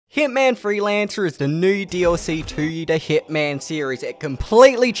Hitman Freelancer is the new DLC to the Hitman series. It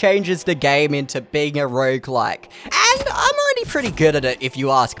completely changes the game into being a roguelike. And I'm already pretty good at it if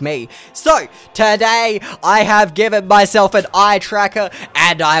you ask me. So, today I have given myself an eye tracker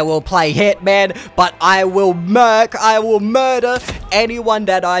and I will play Hitman, but I will murder anyone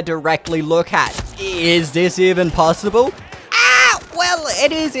that I directly look at. Is this even possible? Well,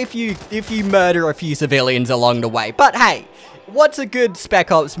 it is if you murder a few civilians along the way, but hey. What's a good Spec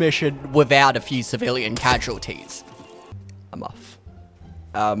Ops mission without a few civilian casualties? I'm off.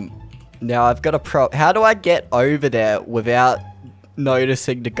 Now I've got a how do I get over there without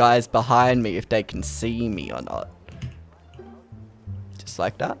noticing the guys behind me if they can see me or not? Just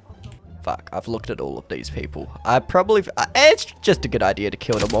like that? Fuck, I've looked at all of these people. It's just a good idea to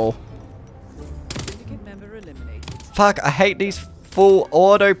kill them all. Fuck, I hate these full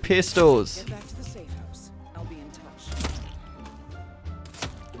auto pistols.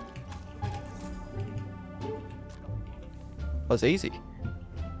 Was easy.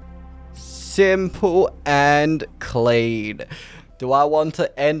 Simple and clean. Do I want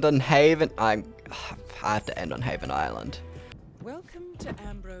to end on Haven? I have to end on Haven Island. Welcome to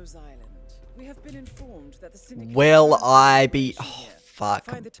Ambrose Island. We have been informed that the syndicate Will I be? Oh fuck.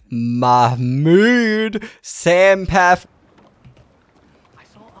 Mahmood Sampath. I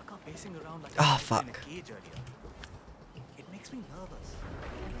saw Akka pacing around like oh fuck. in a cage earlier. It makes me nervous.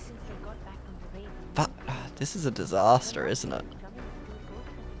 Fuck. This is a disaster, isn't it?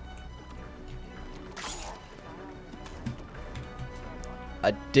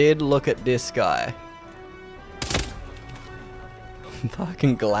 I did look at this guy. I'm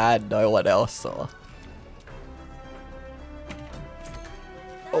fucking glad no one else saw.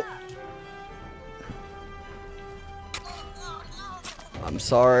 Oh. I'm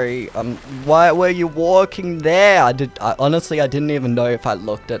sorry. Why were you walking there? Honestly, I didn't even know if I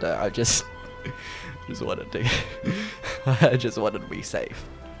looked at her. I just wanted to I just wanted to be safe.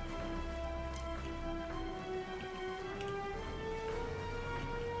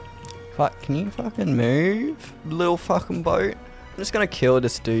 Fuck, can you fucking move, little fucking boat? I'm just gonna kill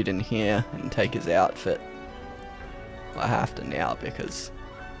this dude in here and take his outfit. I have to now because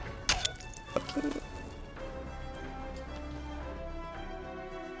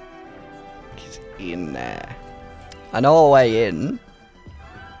he's in there. I know a way in.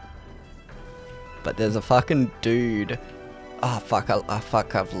 But there's a fucking dude. Oh fuck,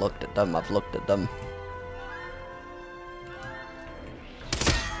 I've looked at them,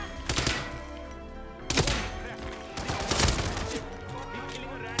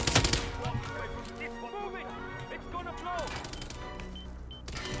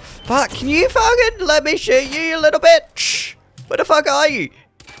 Fuck, can you fucking let me shoot you, you little bitch? Where the fuck are you?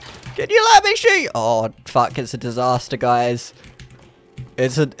 Can you let me shoot you? Oh fuck, it's a disaster, guys.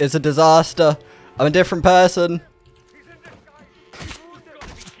 It's a disaster. I'm a different person.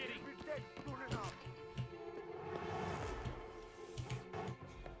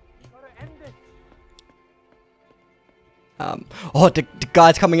 Oh, the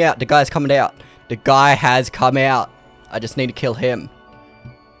guy's coming out. The guy's coming out. The guy has come out. I just need to kill him.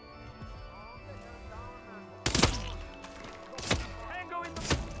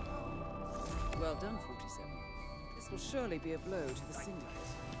 Well done, 47. This will surely be a blow to the syndicate.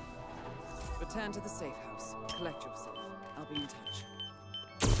 Return to the safe house. Collect yourself. I'll be in touch.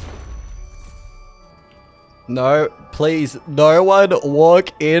 No, please, no one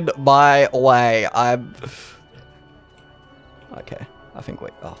walk in my way. Okay, I think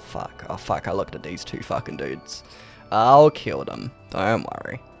oh fuck, I looked at these two fucking dudes. I'll kill them, don't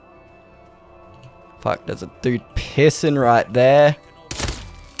worry. Fuck, there's a dude pissing right there.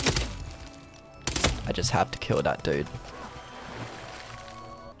 I just have to kill that dude.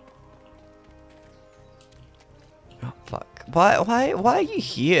 Oh fuck. Why are you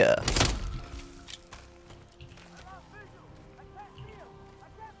here?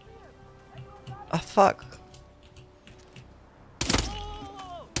 Oh fuck.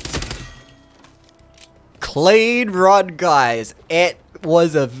 Clean run, guys. It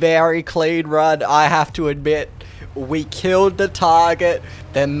was a very clean run, I have to admit. We killed the target.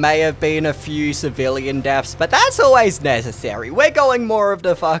 There may have been a few civilian deaths, but that's always necessary. We're going more of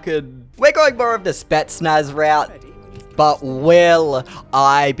the Spetsnaz route. But will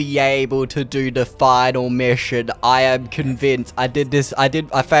I be able to do the final mission? I am convinced. I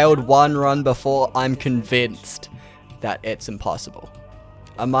failed one run before. I'm convinced that it's impossible.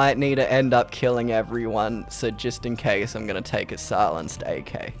 I might need to end up killing everyone, so just in case, I'm gonna take a silenced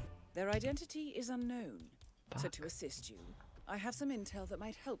AK. Their identity is unknown, so to assist you, I have some intel that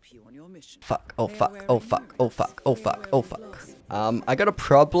might help you on your mission. Fuck, oh fuck, oh fuck, oh fuck, oh fuck, oh fuck. I got a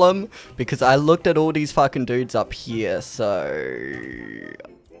problem because I looked at all these fucking dudes up here, so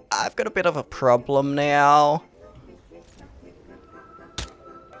I've got a bit of a problem now.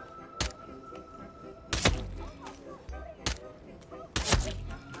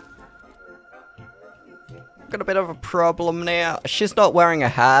 Got a bit of a problem now. She's not wearing a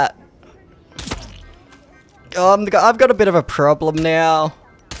hat. I've got a bit of a problem now.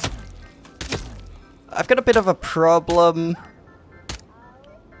 I've got a bit of a problem.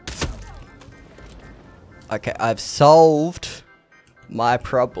 Okay, I've solved my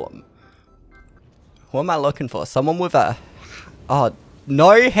problem. Who am I looking for? Someone with a... Oh,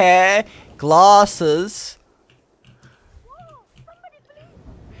 no hair, glasses.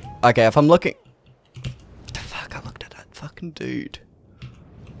 Okay, if I'm looking... Fuck, I looked at that fucking dude.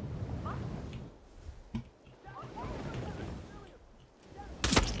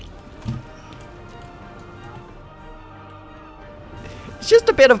 It's just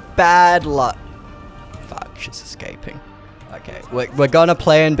a bit of bad luck. Fuck, she's escaping. Okay, we're gonna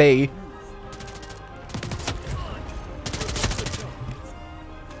plan B. You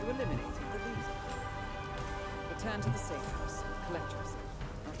eliminated the loser. Return to the safe house. Collect yourself.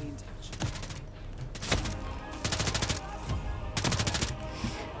 I'll be in touch.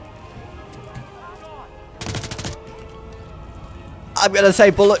 I'm gonna say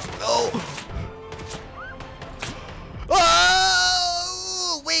bullet. Oh! Oh!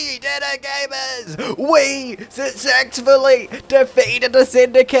 We did it, gamers! We successfully defeated the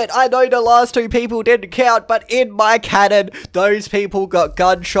syndicate! I know the last two people didn't count, but in my canon, those people got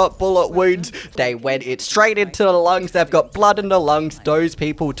gunshot bullet wounds. They went straight into the lungs. They've got blood in the lungs. Those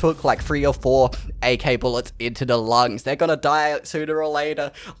people took like 3 or 4 AK bullets into the lungs. They're gonna die sooner or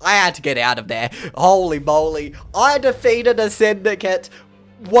later. I had to get out of there. Holy moly. I defeated a syndicate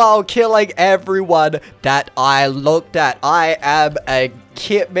while killing everyone that I looked at. I am a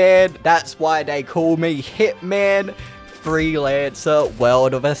Hitman. That's why they call me Hitman, freelancer,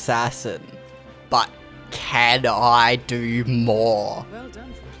 world of assassin. But can I do more? Well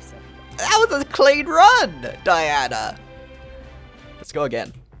done, 47. That was a clean run, Diana. Let's go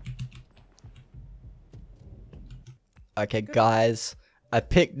again. Okay, guys. I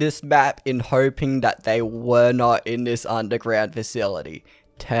picked this map in hoping that they were not in this underground facility.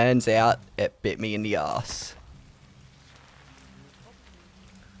 Turns out, it bit me in the ass.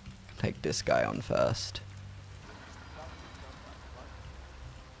 Take this guy on first.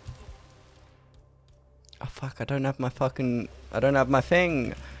 Oh fuck, I don't have my fucking... I don't have my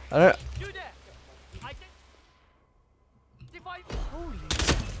thing. I don't...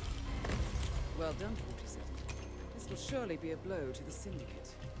 Well done, 47. This will surely be a blow to the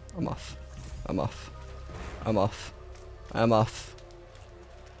syndicate. I'm off. I'm off. I'm off. I'm off.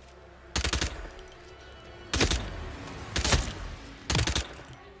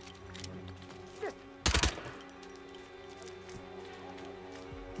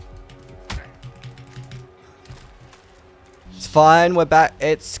 It's fine, we're back.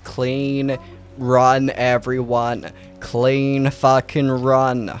 It's clean run, everyone. Clean fucking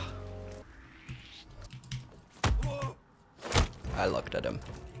run. I looked at him.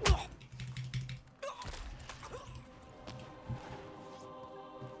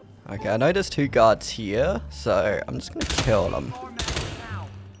 Okay, I know there's 2 guards here, so I'm just gonna kill them.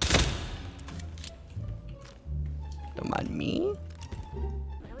 Don't mind me.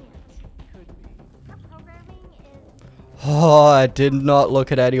 Oh, I did not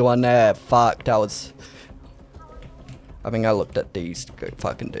look at anyone there. Fuck, that was... I think I looked at these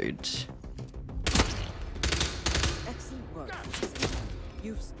fucking dudes. Excellent work, 47.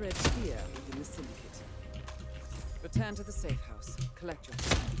 You've spread fear within the syndicate. Return to the safe house. Collect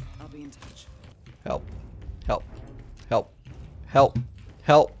yourself. I'll be in touch. Help. Help. Help. Help.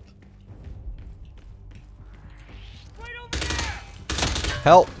 Help.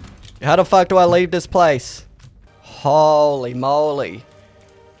 Help. How the fuck do I leave this place? Holy moly.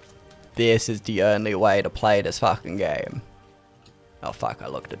 This is the only way to play this fucking game. Oh fuck, I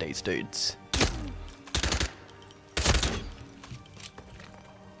looked at these dudes.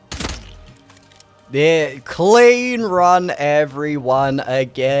 There, clean run everyone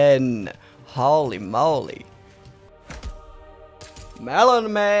again. Holy moly.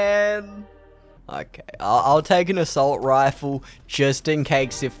 Melon Man. Okay, I'll take an assault rifle just in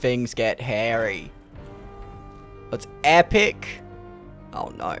case if things get hairy. It's epic.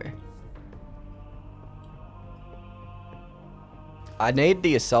 Oh no. I need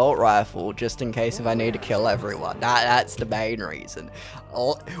the assault rifle just in case if I need to kill everyone. That's the main reason.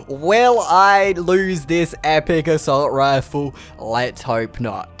 Will I lose this epic assault rifle? Let's hope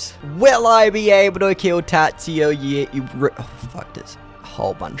not. Will I be able to kill Tatsuo? Yeah, oh, fuck, there's a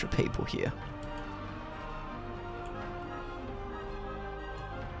whole bunch of people here.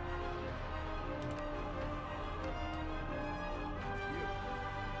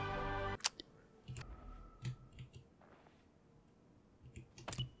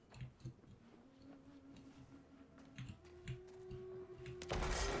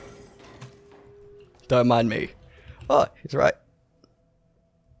 Don't mind me. Oh, he's right.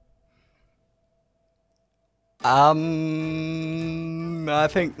 I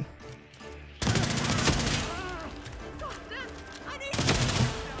think.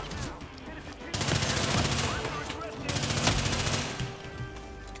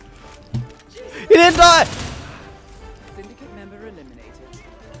 He didn't die! Syndicate member eliminated.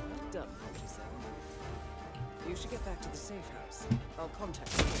 Done, 47. You should get back to the safe house. I'll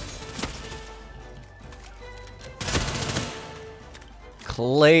contact you.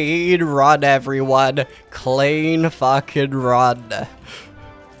 Clean run, everyone. Clean fucking run.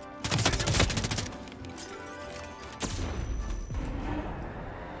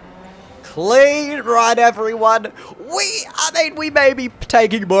 Clean run, everyone. We may be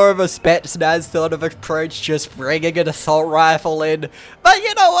taking more of a Spetsnaz sort of approach, just bringing an assault rifle in. But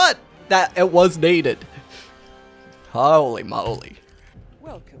you know what? It was needed. Holy moly.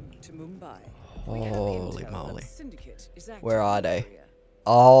 Welcome to Mumbai. Holy moly. Where Where are they?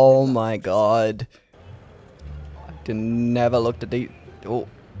 Oh my god. I never looked at the. Oh.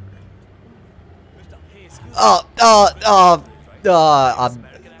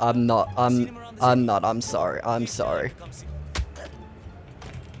 I'm not. I'm sorry. I'm sorry.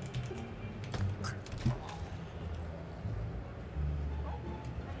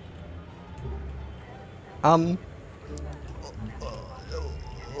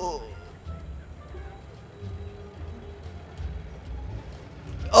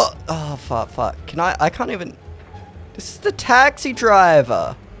 Oh, fuck. I can't even. This is the taxi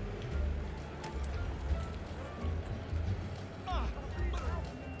driver.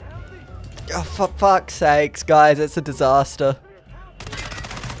 Oh, for fuck's sakes, guys, it's a disaster.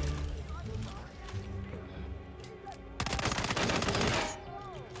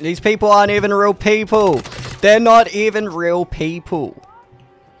 These people aren't even real people. They're not even real people.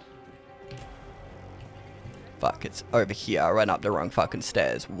 Fuck, it's over here. I ran up the wrong fucking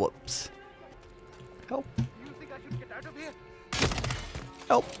stairs. Whoops. Help.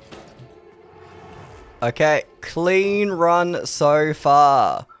 Help. Okay, clean run so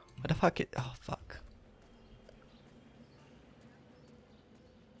far. What the fuck? Oh, fuck.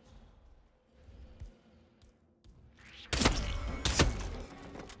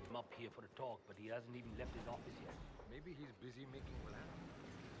 I'm up here for a talk, but he hasn't even left his office yet. Maybe he's busy making plans.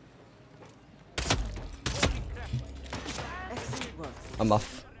 Excellent work. I'm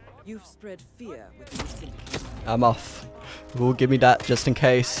off. You've spread fear within the syndicate. I'm off. Ooh, give me that just in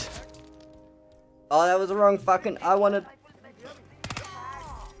case. Oh, that was the wrong fucking. I wanted.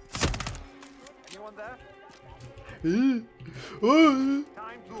 Anyone there? Time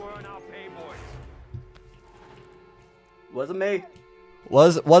to earn our pay, boys. Wasn't me.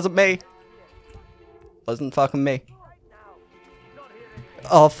 Wasn't me. Wasn't fucking me.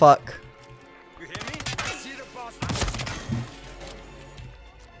 Oh fuck. You hear me? See the boss.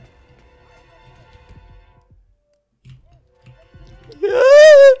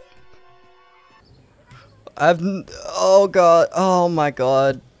 Oh god. Oh my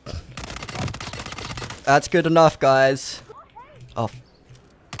god. That's good enough, guys. Oh.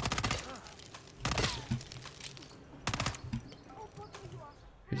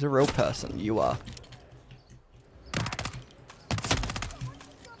 Who's a real person? You are.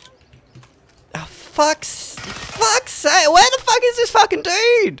 Oh, fuck's sake. Where the fuck is this fucking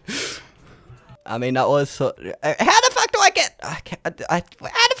dude? I mean, that was how the fuck do I get? How the fuck do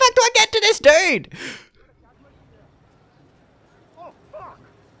I get to this dude? Oh, fuck!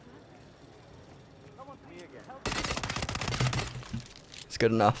 Come on to me again. It's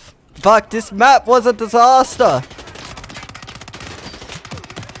good enough. Fuck, this map was a disaster.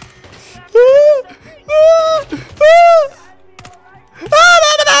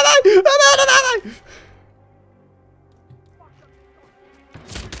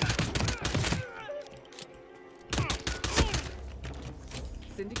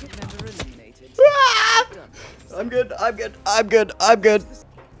 Syndicate member eliminated. I'm good.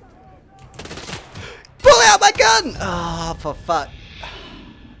 Pull out my gun! Ah, for fuck.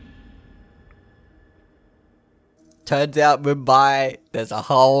 Turns out Mumbai, there's a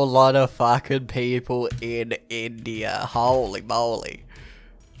whole lot of fucking people in India. Holy moly.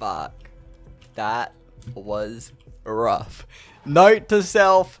 Fuck. That was rough. Note to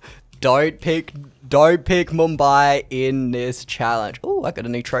self, don't pick Mumbai in this challenge. Oh, I got a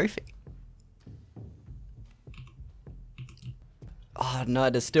new trophy. Oh no,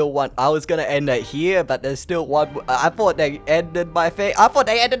 there's still one. I was gonna end it here, but there's still one. I thought they ended my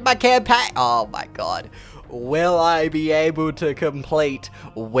campaign. Oh my god. Will I be able to complete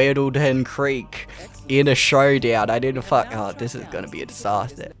Whittleton Creek in a showdown? I didn't oh, this is gonna be a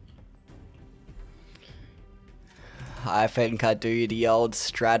disaster. I think I do the old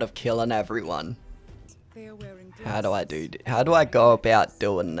strat of killing everyone. How do I go about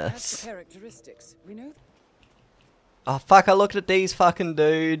doing this? Oh fuck, I looked at these fucking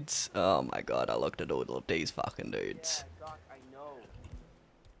dudes. Oh my god, I looked at all of these fucking dudes. Yeah, Doc, I know.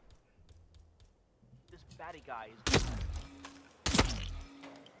 This batty guy is...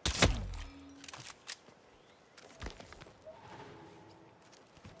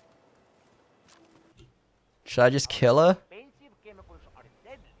 Should I just kill her?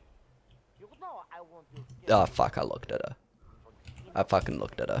 Oh fuck, I looked at her. I fucking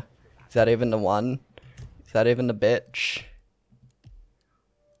looked at her. Is that even the one? Is that even the bitch?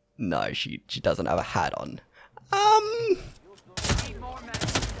 No, she doesn't have a hat on.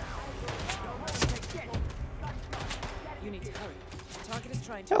 You need to hurry. The target is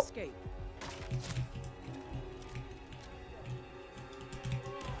trying to escape.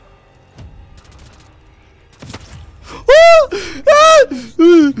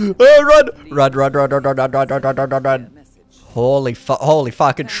 Run. Holy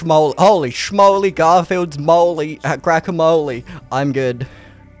fucking schmoly. Holy schmoly, Garfield's moly. Guacamole. I'm good.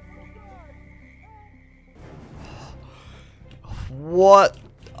 What?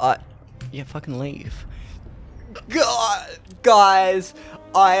 Yeah, fucking leave. God, guys,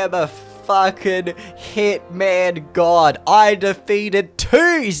 I am a fucking Hitman god. I defeated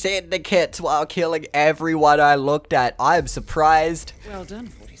 2 syndicates while killing everyone I looked at. I'm surprised. Well done,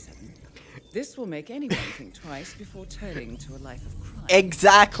 47. This will make anyone think twice before turning to a life of crime.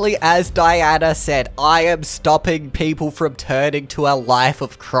 Exactly as Diana said, I am stopping people from turning to a life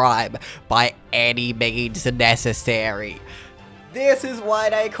of crime by any means necessary. This is why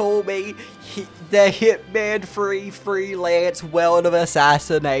they call me the Hitman Free Freelance World of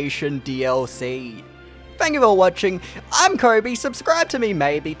Assassination DLC. Thank you for watching. I'm Kobe. Subscribe to me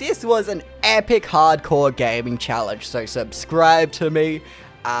maybe. This was an epic hardcore gaming challenge, so subscribe to me.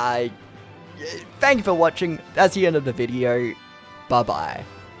 Thank you for watching. That's the end of the video. Bye bye.